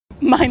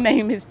My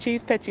name is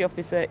Chief Petty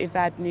Officer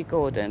Evadne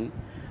Gordon.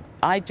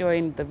 I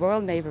joined the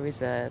Royal Naval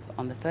Reserve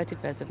on the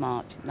 31st of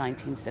March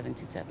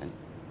 1977.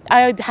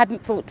 I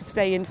hadn't thought to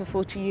stay in for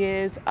 40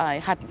 years. I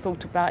hadn't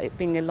thought about it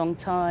being a long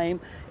time.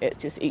 It's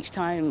just each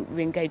time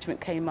re-engagement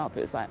came up,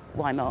 it was like,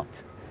 why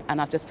not? And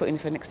I've just put in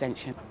for an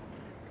extension.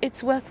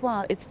 It's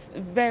worthwhile, it's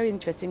very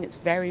interesting, it's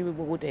very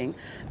rewarding,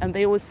 and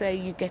they always say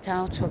you get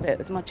out of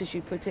it as much as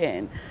you put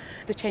in.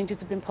 The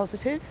changes have been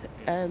positive.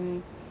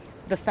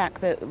 The fact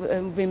that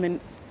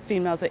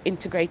females are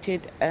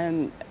integrated,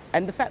 and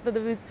the fact that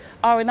the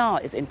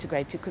R&R is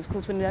integrated, because of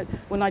course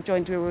when I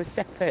joined we were a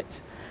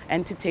separate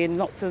entity and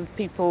lots of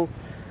people,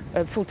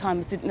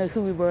 full-timers, didn't know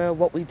who we were or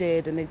what we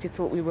did, and they just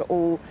thought we were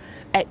all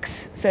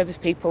ex-service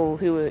people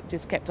who were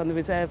just kept on the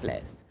reserve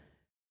list.